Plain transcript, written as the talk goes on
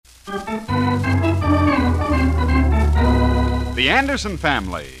The Anderson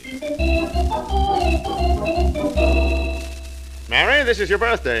Family. Mary, this is your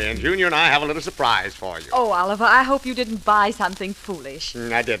birthday, and Junior and I have a little surprise for you. Oh, Oliver, I hope you didn't buy something foolish.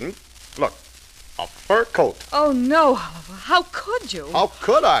 I didn't. Look, a fur coat. Oh, no, Oliver. How could you? How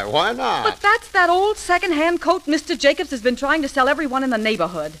could I? Why not? But that's that old second-hand coat Mr. Jacobs has been trying to sell everyone in the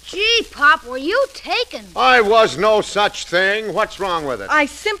neighborhood. Gee, Pop, were you taken? I was no such thing. What's wrong with it? I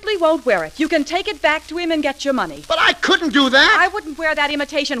simply won't wear it. You can take it back to him and get your money. But I couldn't do that. I wouldn't wear that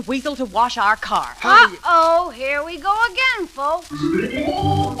imitation weasel to wash our car. Uh-oh, here we go again, folks.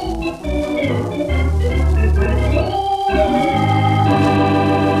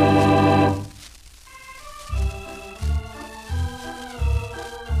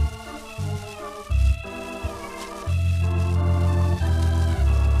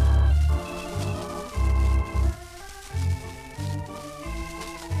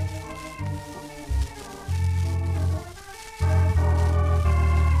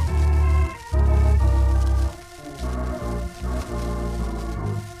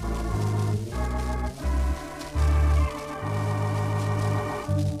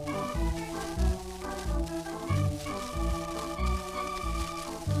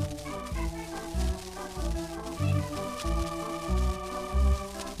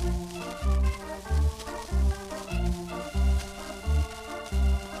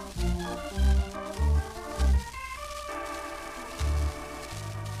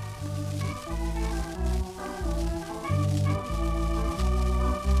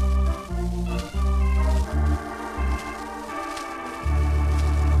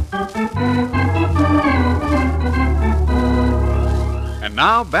 And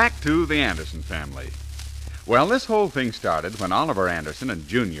now back to the Anderson family. Well, this whole thing started when Oliver Anderson and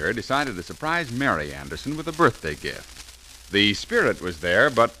Junior decided to surprise Mary Anderson with a birthday gift. The spirit was there,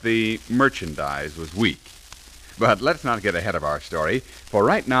 but the merchandise was weak. But let's not get ahead of our story, for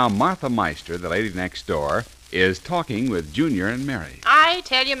right now Martha Meister, the lady next door, is talking with Junior and Mary. I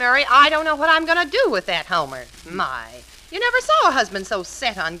tell you, Mary, I don't know what I'm going to do with that Homer. My, you never saw a husband so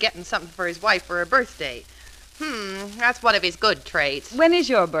set on getting something for his wife for her birthday. That's one of his good traits. When is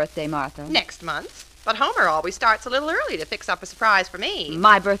your birthday, Martha? Next month. But Homer always starts a little early to fix up a surprise for me.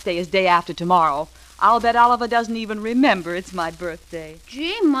 My birthday is day after tomorrow. I'll bet Oliver doesn't even remember it's my birthday.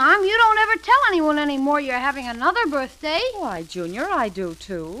 Gee, Mom, you don't ever tell anyone anymore you're having another birthday. Why, Junior, I do,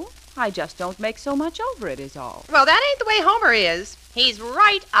 too. I just don't make so much over it, is all. Well, that ain't the way Homer is. He's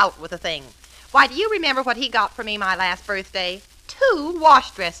right out with a thing. Why, do you remember what he got for me my last birthday? 2 wash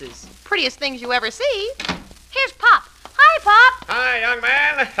dresses. Prettiest things you ever see. Here's Pop. Hi, Pop. Hi, young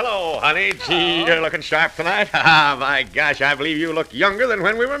man. Hello, honey. Gee, you're looking sharp tonight. Ah, my gosh, I believe you look younger than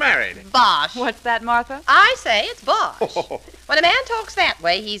when we were married. Bosh. What's that, Martha? I say it's bosh. When a man talks that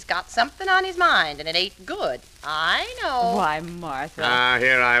way, he's got something on his mind, and it ain't good. I know. Why, Martha.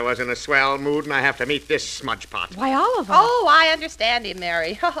 Here I was in a swell mood, and I have to meet this smudge pot. Why, Oliver. Oh, I understand him,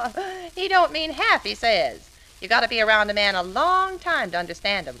 Mary. He don't mean half he says. You got to be around a man a long time to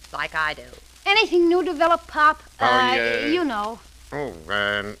understand him, like I do. Anything new developed, Pop? You know.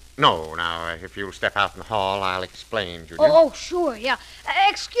 No. Now, if you'll step out in the hall, I'll explain, Junior. Oh, sure, yeah.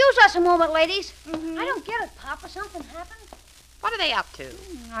 Excuse us a moment, ladies. I don't get it, Papa. Something happened? What are they up to?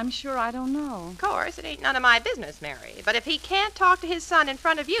 I'm sure I don't know. Of course, it ain't none of my business, Mary. But if he can't talk to his son in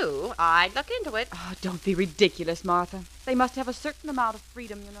front of you, I'd look into it. Oh, don't be ridiculous, Martha. They must have a certain amount of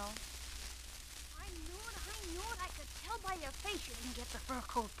freedom, you know. I knew it. I could tell by your face you didn't get the fur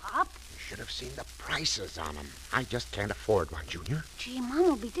coat, Pop. You should have seen the prices on them. I just can't afford one, Junior. Gee, Mom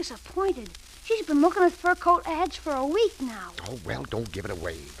will be disappointed. She's been looking at fur coat ads for a week now. Oh, well, don't give it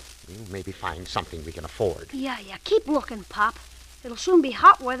away. We'll maybe find something we can afford. Yeah. Keep looking, Pop. It'll soon be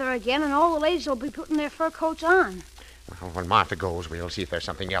hot weather again, and all the ladies will be putting their fur coats on. Well, when Martha goes, we'll see if there's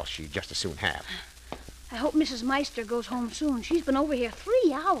something else she'd just as soon have. I hope Mrs. Meister goes home soon. She's been over here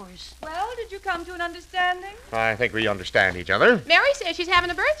 3 hours. Well, did you come to an understanding? I think we understand each other. Mary says she's having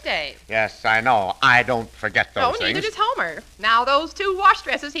a birthday. Yes, I know. I don't forget those Oh, things. neither does Homer. Now, those 2 wash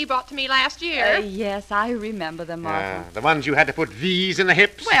dresses he bought to me last year. Yes, I remember them, Martha. The ones you had to put V's in the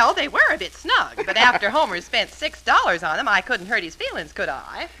hips? Well, they were a bit snug, but after Homer spent $6 on them, I couldn't hurt his feelings, could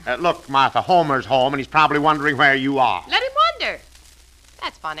I? Look, Martha, Homer's home, and he's probably wondering where you are. Let him wonder.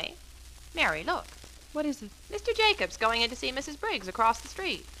 That's funny. Mary, look. What is it? Mr. Jacobs going in to see Mrs. Briggs across the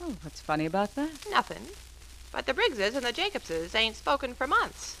street. Oh, what's funny about that? Nothing. But the Briggses and the Jacobses ain't spoken for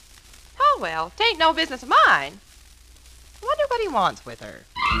months. Oh, well, 'tain't no business of mine. Wonder what he wants with her.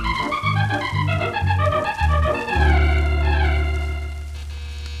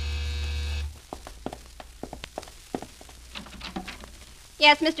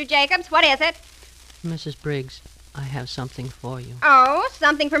 Yes, Mr. Jacobs, what is it? Mrs. Briggs, I have something for you. Oh,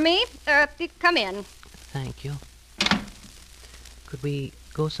 something for me? Come in. Thank you. Could we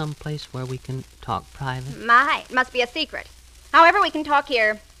go someplace where we can talk private? My, it must be a secret. However, we can talk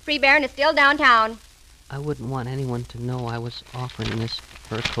here. Free Baron is still downtown. I wouldn't want anyone to know I was offering this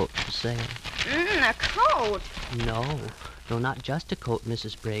fur coat for sale. A coat. No, not just a coat,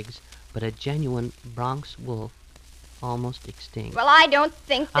 Mrs. Briggs, but a genuine Bronx wolf, almost extinct. Well, I don't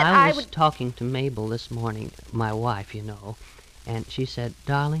think that I was would... talking to Mabel this morning, my wife, you know, and she said,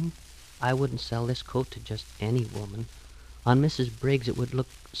 "Darling, I wouldn't sell this coat to just any woman. On Mrs. Briggs it would look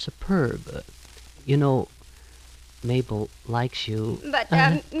superb. You know, Mabel likes you." But,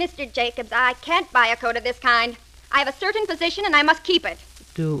 Mr. Jacobs, I can't buy a coat of this kind. I have a certain position and I must keep it.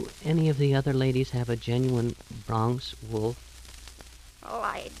 Do any of the other ladies have a genuine Bronx wolf? Oh,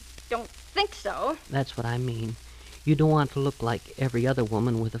 I don't think so. That's what I mean. You don't want to look like every other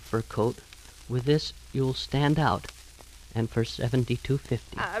woman with a fur coat. With this, you'll stand out. And for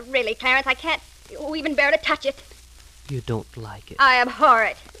 $72.50. Really, Clarence, I can't even bear to touch it. You don't like it. I abhor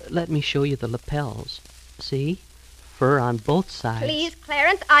it. Let me show you the lapels. See? Fur on both sides. Please,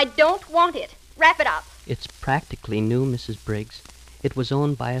 Clarence, I don't want it. Wrap it up. It's practically new, Mrs. Briggs. It was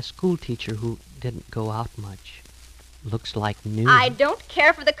owned by a school teacher who didn't go out much. Looks like new. I don't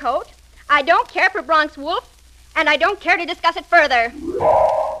care for the coat. I don't care for Bronx Wolf. And I don't care to discuss it further.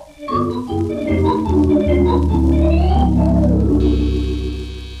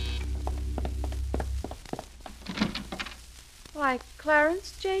 Why,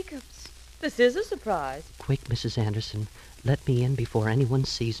 Clarence Jacobs. This is a surprise. Quick, Mrs. Anderson. Let me in before anyone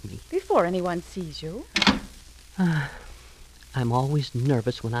sees me. Before anyone sees you. I'm always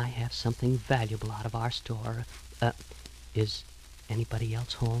nervous when I have something valuable out of our store. Is anybody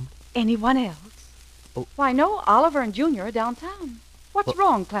else home? Anyone else? Oh. Why, no, Oliver and Junior are downtown. What's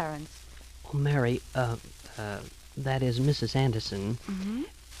wrong, Clarence? Oh, Mary, that is Mrs. Anderson. Mm-hmm.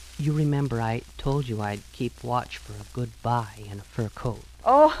 You remember I told you I'd keep watch for a good buy in a fur coat.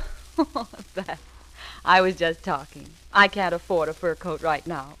 Oh, that. I was just talking. I can't afford a fur coat right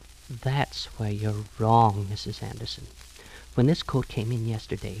now. That's where you're wrong, Mrs. Anderson. When this coat came in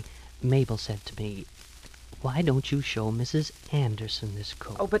yesterday, Mabel said to me, "Why don't you show Mrs. Anderson this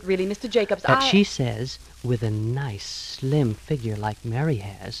coat?" Oh, but really, Mr. Jacobs, But she says, with a nice, slim figure like Mary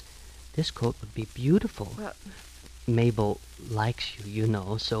has, this coat would be beautiful. Well... Mabel likes you, you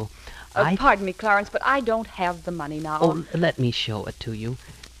know, so Pardon me, Clarence, but I don't have the money now. Oh, let me show it to you.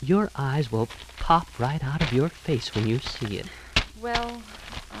 Your eyes will pop right out of your face when you see it. Well,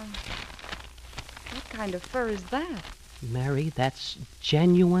 what kind of fur is that? Mary, that's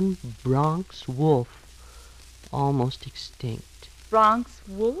genuine Bronx wolf. Almost extinct. Bronx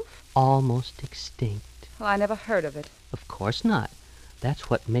wolf? Almost extinct. Well, I never heard of it. Of course not. That's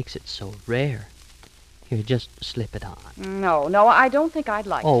what makes it so rare. Here, just slip it on. No, I don't think I'd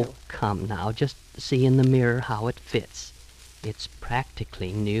like to. Oh, come now. Just see in the mirror how it fits. It's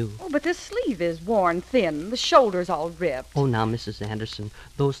practically new. Oh, but this sleeve is worn thin. The shoulder's all ripped. Oh, now, Mrs. Anderson,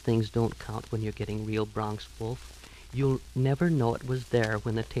 those things don't count when you're getting real Bronx wolf. You'll never know it was there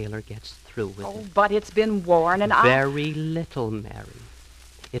when the tailor gets through with it. Oh, but it's been worn and Very little, Mary.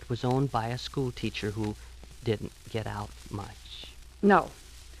 It was owned by a school teacher who didn't get out much.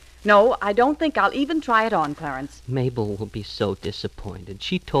 No, I don't think I'll even try it on, Clarence. Mabel will be so disappointed.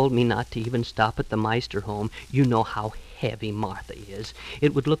 She told me not to even stop at the Meister home. You know how heavy Martha is.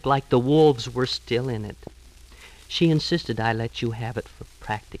 It would look like the wolves were still in it. She insisted I let you have it for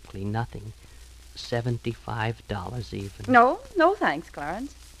practically nothing. $75 even. No, thanks,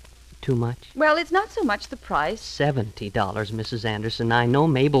 Clarence. Too much? Well, it's not so much the price. $70, Mrs. Anderson. I know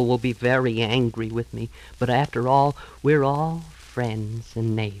Mabel will be very angry with me, but after all, we're all friends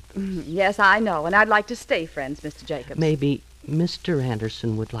and neighbors. Yes, I know, and I'd like to stay friends, Mr. Jacobs. Maybe Mr.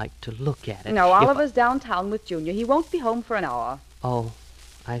 Anderson would like to look at it. No, Oliver's downtown with Junior. He won't be home for an hour. Oh,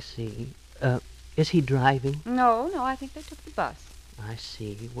 I see. Is he driving? No, I think they took the bus. I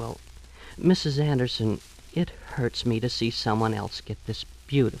see. Well, Mrs. Anderson, it hurts me to see someone else get this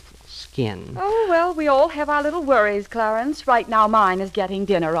beautiful skin. Oh, well, we all have our little worries, Clarence. Right now mine is getting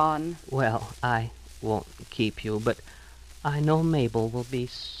dinner on. Well, I won't keep you, but I know Mabel will be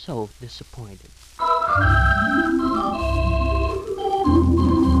so disappointed.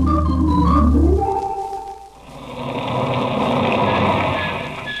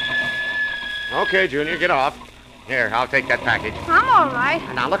 Okay, Junior, get off. Here, I'll take that package. I'm all right.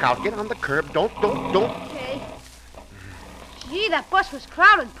 Now, look out. Get on the curb. Don't. Okay. Gee, that bus was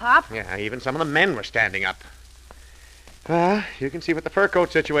crowded, Pop. Yeah, even some of the men were standing up. You can see with the fur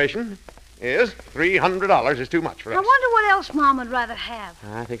coat situation. is $300 is too much for I us. wonder what else Mom would rather have.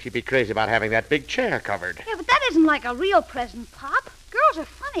 I think she'd be crazy about having that big chair covered. Yeah, but that isn't like a real present, Pop. Girls are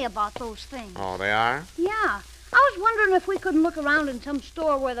funny about those things. Oh, they are? Yeah. I was wondering if we couldn't look around in some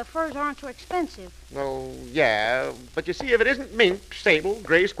store where the furs aren't too expensive. Oh, yeah. But you see, if it isn't mink, sable,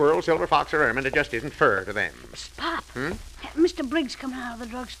 gray squirrel, silver fox, or ermine, it just isn't fur to them. Pop. Hmm? Mr. Briggs coming out of the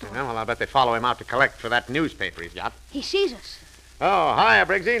drugstore. Yeah, well, I'll bet they follow him out to collect for that newspaper he's got. He sees us. Oh, hi,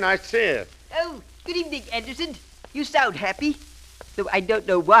 Briggsy. Nice to see you. Oh, good evening, Anderson. You sound happy, though I don't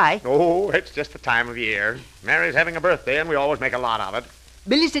know why. Oh, it's just the time of year. Mary's having a birthday, and we always make a lot of it.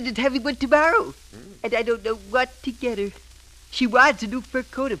 Millicent is having one tomorrow, and I don't know what to get her. She wants a new fur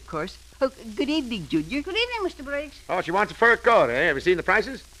coat, of course. Oh, good evening, Junior. Good evening, Mr. Briggs. Oh, she wants a fur coat, eh? Have you seen the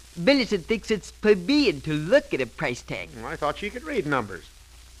prices? Millicent thinks it's plebeian to look at a price tag. Oh, I thought she could read numbers.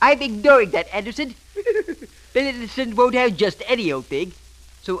 I'm ignoring that, Anderson. Millicent won't have just any old thing,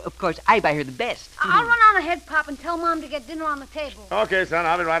 so of course I buy her the best. I'll run on ahead, Pop, and tell Mom to get dinner on the table. Okay, son,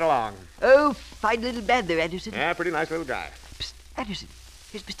 I'll be right along. Oh, fine little man there, Anderson. Yeah, pretty nice little guy. Psst, Anderson,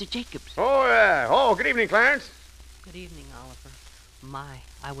 here's Mr. Jacobs. Oh, yeah. Oh, good evening, Clarence. Good evening, Oliver. My,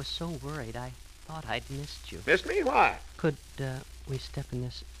 I was so worried. I thought I'd missed you. Missed me? Why? Could we step in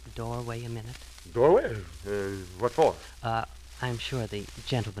this doorway a minute? Doorway? What for? I'm sure the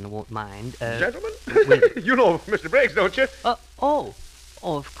gentleman won't mind. Gentlemen? with- You know Mr. Briggs, don't you? Oh,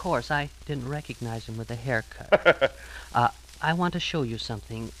 of course. I didn't recognize him with the haircut. I want to show you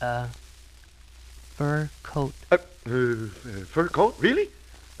something. Fur coat. Fur coat? Really?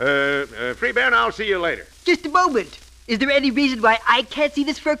 Free Bear, and I'll see you later. Just a moment. Is there any reason why I can't see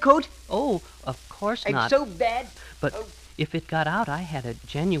this fur coat? Oh, of course I'm not. so bad. But if it got out, I had a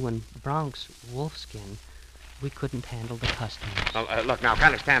genuine Bronx wolfskin. We couldn't handle the customers. Well, look, now,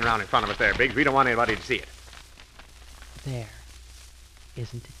 kind of stand around in front of us there, Biggs. We don't want anybody to see it. There.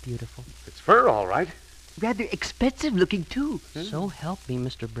 Isn't it beautiful? It's fur, all right. Rather expensive looking, too. So help me,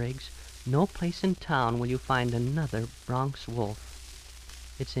 Mr. Briggs. No place in town will you find another Bronx wolf.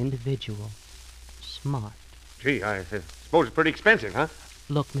 It's individual. Smart. Gee, I suppose it's pretty expensive, huh?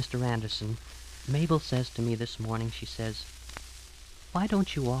 Look, Mr. Anderson, Mabel says to me this morning, she says, why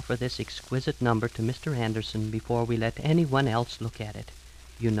don't you offer this exquisite number to Mr. Anderson before we let anyone else look at it?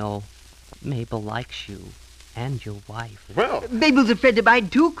 You know, Mabel likes you and your wife. Well, Mabel's a friend of mine,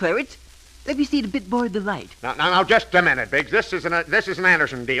 too, Clarence. Let me see it a bit more in the light. now, just a minute, Biggs. This is an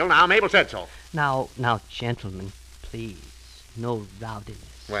Anderson deal. Now, Mabel said so. Now, gentlemen, please, no rowdiness.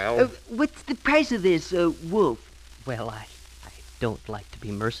 Well, What's the price of this, wolf? Well, I don't like to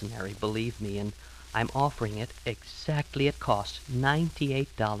be mercenary, believe me, and I'm offering it exactly at cost,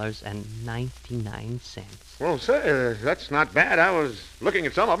 $98.99. well, sir, that's not bad. I was looking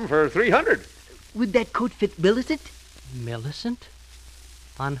at some of them for $300. Would that coat fit Millicent? Millicent?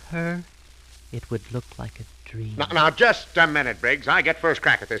 On her, it would look like a dream. Now, just a minute, Briggs. I get first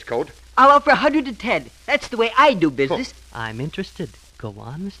crack at this coat. I'll offer 110. That's the way I do business. I'm interested. Go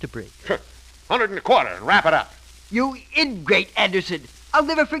on, Mr. Briggs. 125 and wrap it up. You ingrate, Anderson. I'll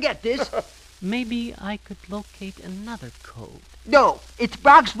never forget this. Maybe I could locate another coat. No, it's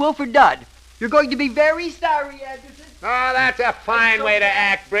Bronx wolf or none. You're going to be very sorry, Anderson. Oh, that's a fine way to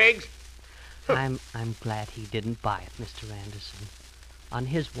act, Briggs. I'm glad he didn't buy it, Mr. Anderson. On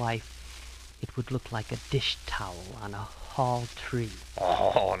his wife, it would look like a dish towel on a hall tree.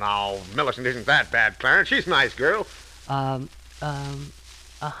 Oh, now, Millicent isn't that bad, Clarence. She's a nice girl.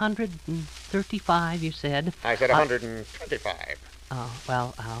 135, you said? I said 125. Oh,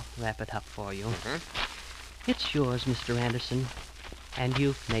 well, I'll wrap it up for you. It's yours, Mr. Anderson, and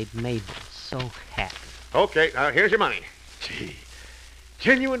you've made Mabel so happy. Okay, here's your money. Gee,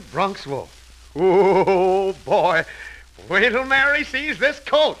 genuine Bronx wolf. Oh, boy. Wait till Mary sees this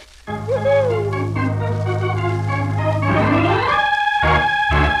coat.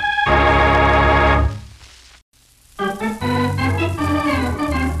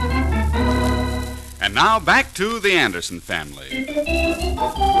 And now back to the Anderson family.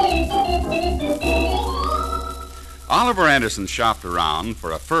 Oliver Anderson shopped around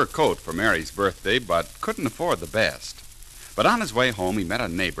for a fur coat for Mary's birthday, but couldn't afford the best. But on his way home, he met a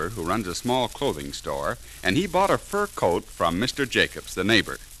neighbor who runs a small clothing store, and he bought a fur coat from Mr. Jacobs, the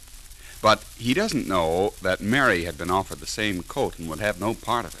neighbor. But he doesn't know that Mary had been offered the same coat and would have no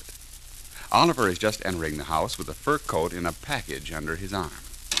part of it. Oliver is just entering the house with a fur coat in a package under his arm.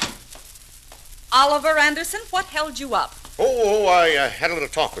 Oliver Anderson, what held you up? Oh, I had a little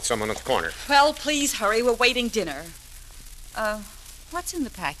talk with someone at the corner. Well, please hurry. We're waiting dinner. What's in the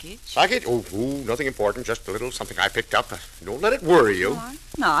package? Package? Oh, nothing important. Just a little something I picked up. Don't let it worry you. Oh, I'm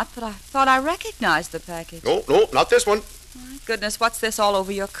not, but I thought I recognized the package. No, not this one. My goodness, what's this all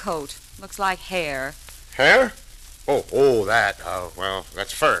over your coat? Looks like hair. Hair? Oh, that. Well,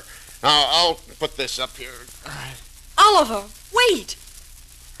 that's fur. Now, I'll put this up here. Oliver, wait!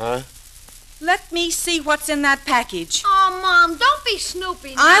 Huh? Let me see what's in that package. Oh, Mom, don't be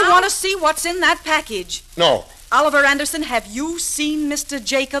snoopy now. I want to see what's in that package. No. Oliver Anderson, have you seen Mr.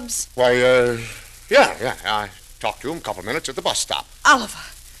 Jacobs? Why, yeah. I talked to him a couple minutes at the bus stop. Oliver,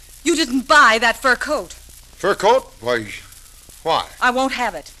 you didn't buy that fur coat. Fur coat? Why? I won't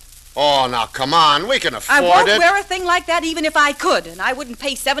have it. Oh, now, come on. We can afford I won't it. wear a thing like that even if I could, and I wouldn't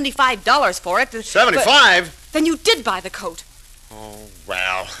pay $75 for it. 75? Then you did buy the coat. Oh,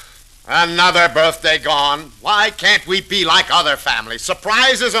 well. Another birthday gone. Why can't we be like other families?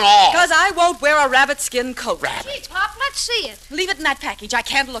 Surprises and all. Because I won't wear a rabbit skin coat. Gee, Pop, let's see it. Leave it in that package. I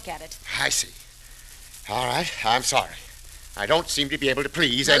can't look at it. I see. All right, I'm sorry. I don't seem to be able to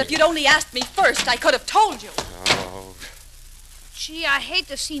please Well, anyone. if you'd only asked me first, I could have told you. Oh, Gee, I hate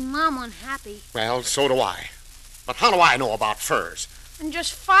to see Mom unhappy. well, so do I. But how do I know about furs? And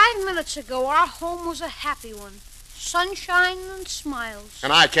just 5 minutes ago, our home was a happy one. Sunshine and smiles.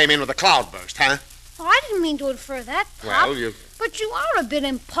 And I came in with a cloudburst, huh? Oh, I didn't mean to infer that, Pop. Well, you... But you are a bit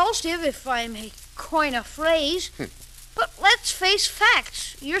impulsive, if I may coin a phrase. But let's face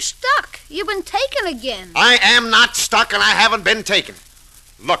facts. You're stuck. You've been taken again. I am not stuck and I haven't been taken.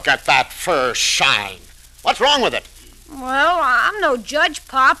 Look at that fur shine. What's wrong with it? Well, I'm no judge,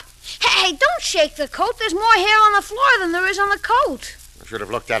 Pop. Hey, don't shake the coat. There's more hair on the floor than there is on the coat. I should have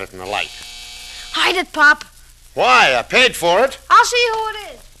looked at it in the light. Hide it, Pop. Why? I paid for it. I'll see who it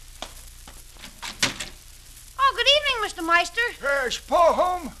is. Oh, good evening, Mr. Meister. Is Pa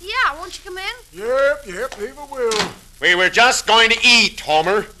home? Yeah, won't you come in? Yep, leave a will. We were just going to eat,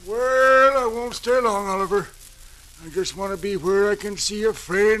 Homer. Well, I won't stay long, Oliver. I just want to be where I can see a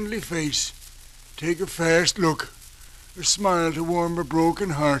friendly face. Take a fast look. A smile to warm a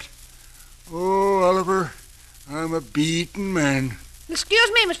broken heart. Oh, Oliver, I'm a beaten man.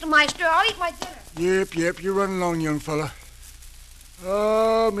 Excuse me, Mr. Meister. I'll eat my dinner. Yep, you run along, young fella.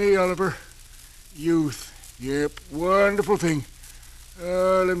 Oh, me, Oliver. Youth. Yep, wonderful thing.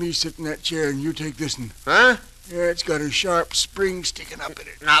 Let me sit in that chair and you take this one. Huh? Yeah, it's got a sharp spring sticking up in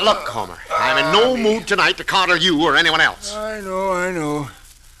it. Now, look, Homer. I'm in no mood tonight to coddle you or anyone else. I know.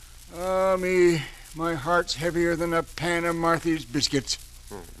 Me, my heart's heavier than a pan of Marthy's biscuits.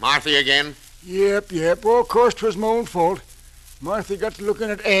 Marthy again? Yep. Well, of course, 'twas my own fault. Marthy got to looking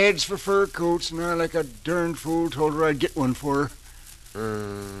at ads for fur coats, and I, like a darned fool, told her I'd get one for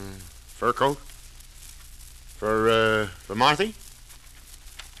her. Fur coat? For Marthy?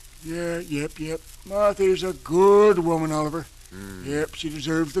 Yeah, yep. Marthy's a good woman, Oliver. Yep, she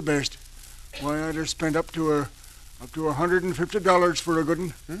deserves the best. Why, I'd have spent up to $150 for a good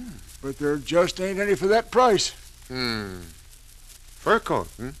one. But there just ain't any for that price. Fur coat,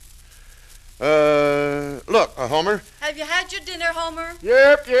 Look, Homer. Have you had your dinner, Homer?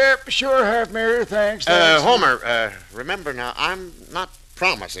 Yep, sure have, Mary. Thanks. Homer, remember now, I'm not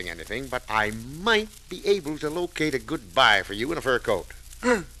promising anything, but I might be able to locate a good buy for you in a fur coat.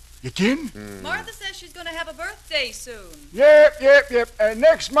 You can? Martha says she's going to have a birthday soon. Yep.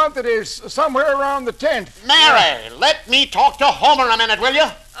 Next month it is, somewhere around the 10th. Mary, let me talk to Homer a minute, will you?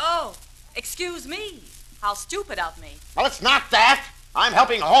 Oh, excuse me. How stupid of me. Well, it's not that. I'm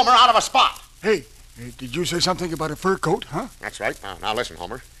helping Homer out of a spot. Hey, did you say something about a fur coat, huh? That's right. Now listen,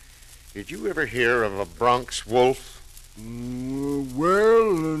 Homer. Did you ever hear of a Bronx wolf?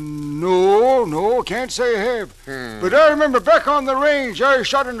 Well, no, can't say I have. But I remember back on the range, I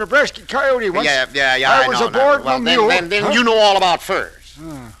shot a Nebraska coyote once. Yeah, I was know. aboard Well, my mule. then you know all about furs.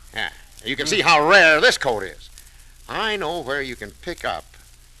 Yeah. You can see how rare this coat is. I know where you can pick up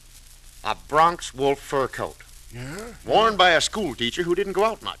a Bronx wolf fur coat. Yeah? Worn by a school teacher who didn't go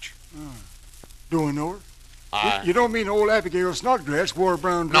out much. Do I know her? You don't mean old Abigail Snodgrass wore a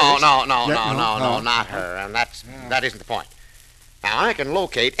brown dress? No, not her. And that isn't the point. Now, I can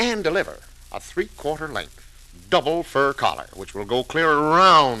locate and deliver a 3/4 length double fur collar, which will go clear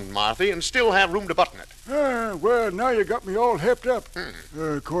around Marthy and still have room to button it. Well, now you got me all hepped up.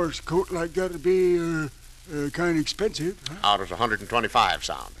 Of course, a coat like that would be kind of expensive. Huh? How does $125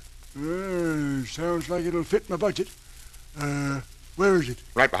 sound? Sounds like it'll fit my budget. Where is it?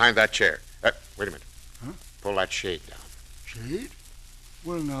 Right behind that chair. Wait a minute. Huh? Pull that shade down. Shade?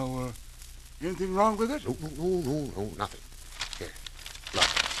 Well, now, anything wrong with it? No, nothing. Here, look.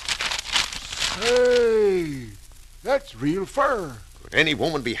 Hey, that's real fur. Could any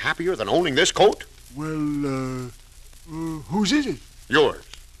woman be happier than owning this coat? Well, whose is it? Yours.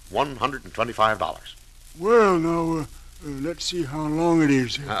 $125. Well, now, Let's see how long it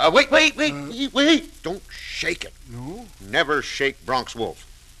is. Wait. Don't shake it. No? Never shake Bronx Wolf.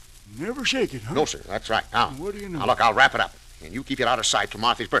 Never shake it, huh? No, sir. That's right. Now, What do you know? Now, look, I'll wrap it up. And you keep it out of sight till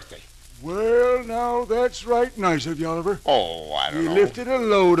Martha's birthday. Well, now, that's right nice of you, Oliver. Oh, I don't You know. lifted a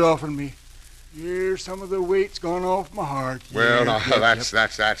load off of me. Here's some of the weight's gone off my heart. Well, Yeah, no, that's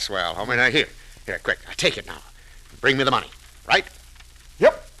swell. Homie, now here, quick, take it now. Bring me the money, right?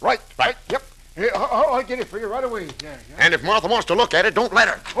 Yep, right. Yep. Hey, I'll get it for you right away. Yeah. And if Martha wants to look at it, don't let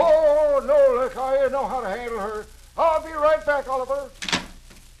her. Oh, no, look, I know how to handle her. I'll be right back, Oliver.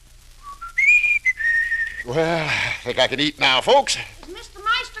 Well, I think I can eat now, folks. Is Mr.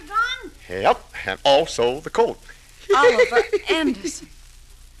 Meister gone? Yep, and also the coat. Oliver Anderson,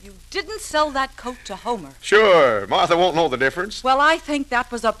 you didn't sell that coat to Homer. Sure, Martha won't know the difference. Well, I think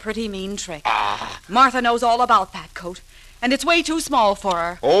that was a pretty mean trick. Martha knows all about that coat, and it's way too small for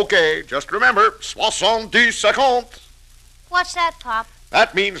her. Okay, just remember, 70 What's that, Pop?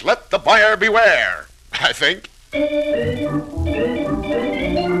 That means let the buyer beware, I think.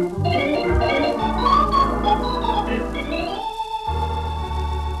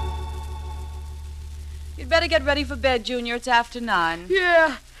 You'd better get ready for bed, Junior. It's after 9.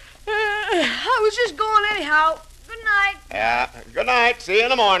 Yeah. I was just going anyhow. Good night. Yeah, good night. See you in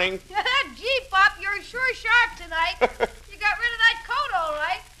the morning. Gee, Pop, you're sure sharp tonight. You got rid of that coat all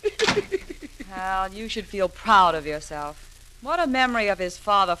right. Well, you should feel proud of yourself. What a memory of his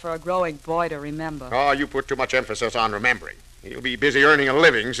father for a growing boy to remember. Oh, you put too much emphasis on remembering. He'll be busy earning a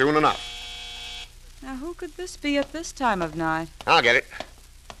living soon enough. Now, who could this be at this time of night? I'll get it.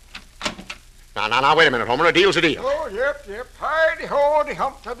 Now, wait a minute, Homer. A deal's a deal. Oh, yep. Hi-de-ho, de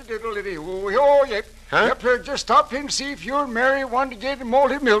hump to the diddle-diddy-oo. Oh, yep. Huh? Yep, just stopped in to see if you and Mary wanted to get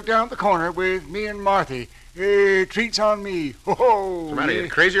malted milk down at the corner with me and Marthy. Treats on me. What's the matter, you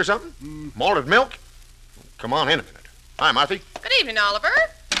crazy or something? Malted milk? Come on in a minute. Hi, Marthy. Good evening, Oliver.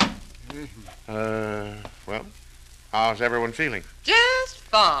 Well, how's everyone feeling? Just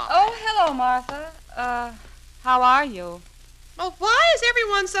fine. Oh, hello, Martha. How are you? Well, why is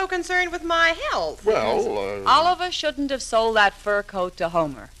everyone so concerned with my health? Well, Oliver shouldn't have sold that fur coat to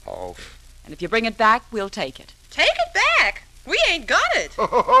Homer. Oh. And if you bring it back, we'll take it. Take it back. We ain't got it.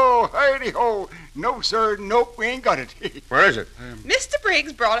 Oh, hi-de-ho. No, sir. Nope, we ain't got it. Where is it? Mr.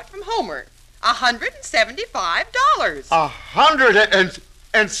 Briggs brought it from Homer. $175.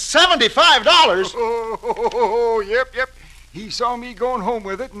 $175? Oh, yep. He saw me going home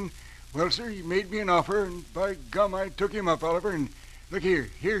with it, and, well, sir, he made me an offer, and by gum, I took him up, Oliver, and look here.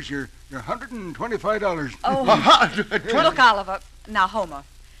 Here's your $125. Oh, look, Oliver. Now, Homer,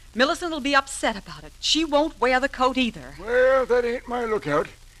 Millicent will be upset about it. She won't wear the coat either. Well, that ain't my lookout.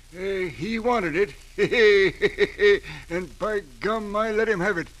 He wanted it. And by gum, I let him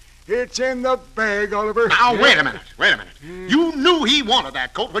have it. It's in the bag, Oliver. Now, wait a minute. You knew he wanted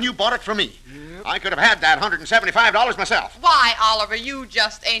that coat when you bought it from me. Yep. I could have had that $175 myself. Why, Oliver, you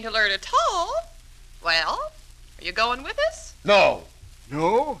just ain't alert at all. Well, are you going with us? No.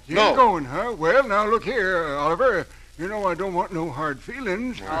 No? You ain't going, huh? Well, now, look here, Oliver. You know I don't want no hard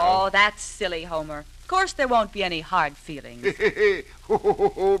feelings. Oh, that's silly, Homer. Of course there won't be any hard feelings.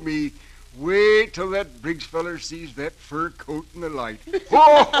 Me. Wait till that Briggs feller sees that fur coat in the light. Looks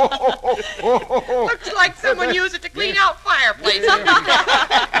like someone used it to clean out fireplaces.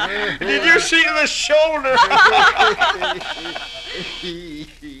 Did you see the shoulder?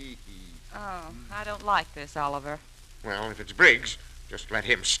 Oh, I don't like this, Oliver. Well, if it's Briggs, just let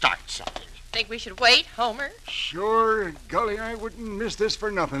him start something. Think we should wait, Homer? Sure, golly, I wouldn't miss this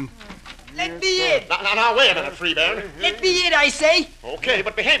for nothing. Let me in. Now, wait a minute, Freeburn. Let me in, I say. Okay,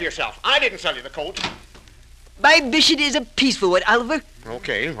 but behave yourself. I didn't sell you the coat. My mission is a peaceful one, Oliver.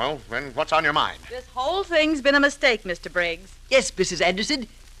 Okay, well, then what's on your mind? This whole thing's been a mistake, Mr. Briggs. Yes, Mrs. Anderson.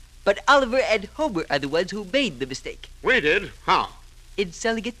 But Oliver and Homer are the ones who made the mistake. We did? How? In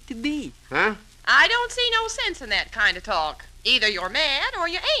selling it to me. Huh? I don't see no sense in that kind of talk. Either you're mad or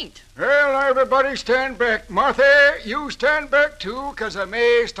you ain't. Well, everybody stand back. Martha, you stand back, too, 'cause I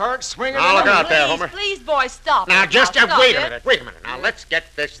may start swinging. Now, look out there, Please, Homer. please, boys, stop. Now, it. just Stop wait it. a minute. Now, let's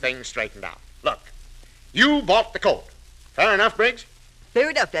get this thing straightened out. Look, you bought the coat. Fair enough, Briggs? Fair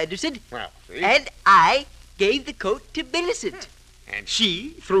enough, Anderson. Well, see? And I gave the coat to Millicent. And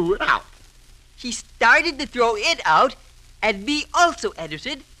she threw it out. She started to throw it out, and me also,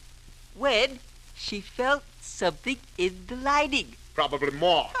 Anderson, when she felt something in the lining. Probably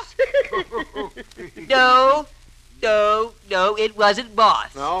moss. No, it wasn't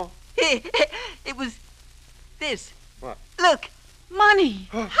moss. No? It was this. What? Look, Money.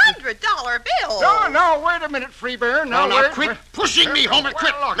 $100 bill. No, wait a minute, Freeburn. Now, wait. quit pushing me, Homer.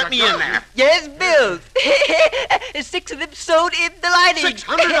 Quit. Look, Let me in there. Yes, bills. 6 of them sewed in the lining.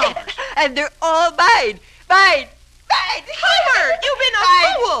 $600. And they're all mine. Mine. Homer, you've been a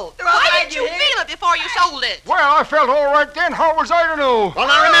fool. They're all Why mine, didn't you you hear? feel it before you sold it? Well, I felt all right then. How was I to know? Well,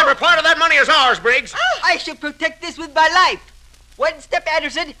 now remember, part of that money is ours, Briggs. I shall protect this with my life. One step,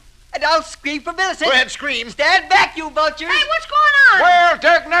 Anderson, and I'll scream for Millicent. Go ahead, scream. Stand back, you vultures. Hey, what's going on? Well,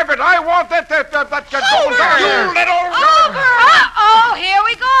 Dick Nevitt, I want that gold there. You little... Uh-oh, here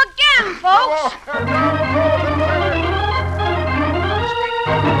we go again, folks.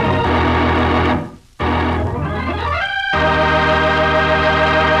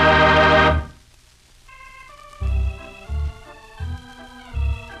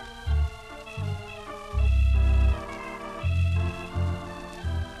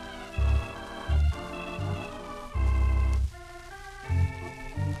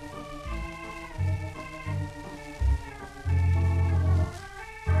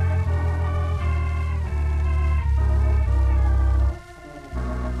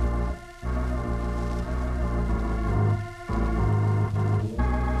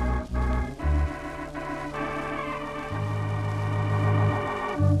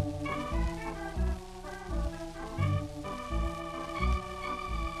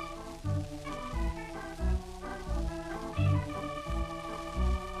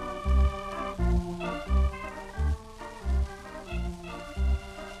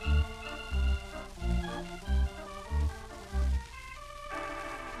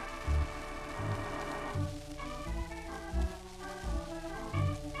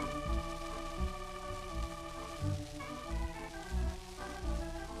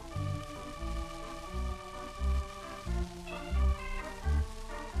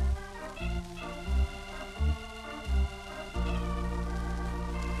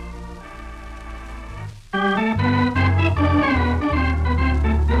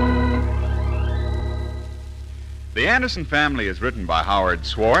 The Anderson Family is written by Howard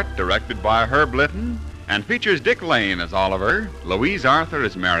Swart, directed by Herb Litton, and features Dick Lane as Oliver, Louise Arthur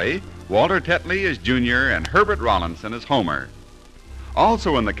as Mary, Walter Tetley as Junior, and Herbert Rollinson as Homer.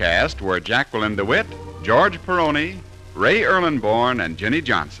 Also in the cast were Jacqueline DeWitt, George Peroni, Ray Erlenborn, and Jenny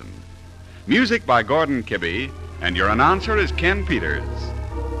Johnson. Music by Gordon Kibbe, and your announcer is Ken Peters.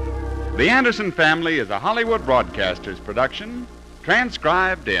 The Anderson Family is a Hollywood Broadcasters production,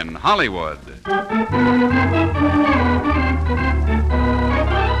 transcribed in Hollywood.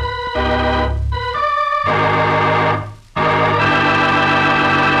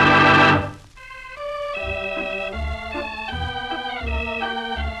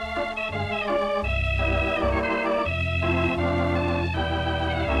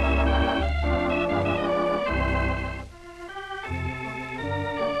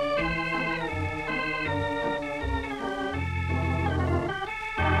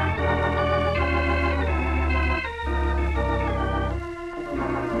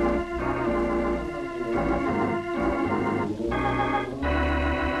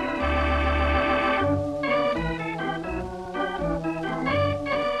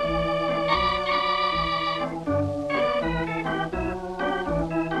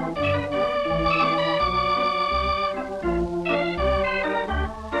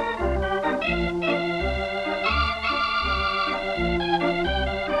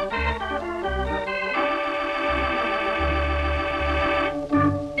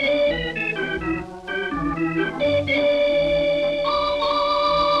 Thank you.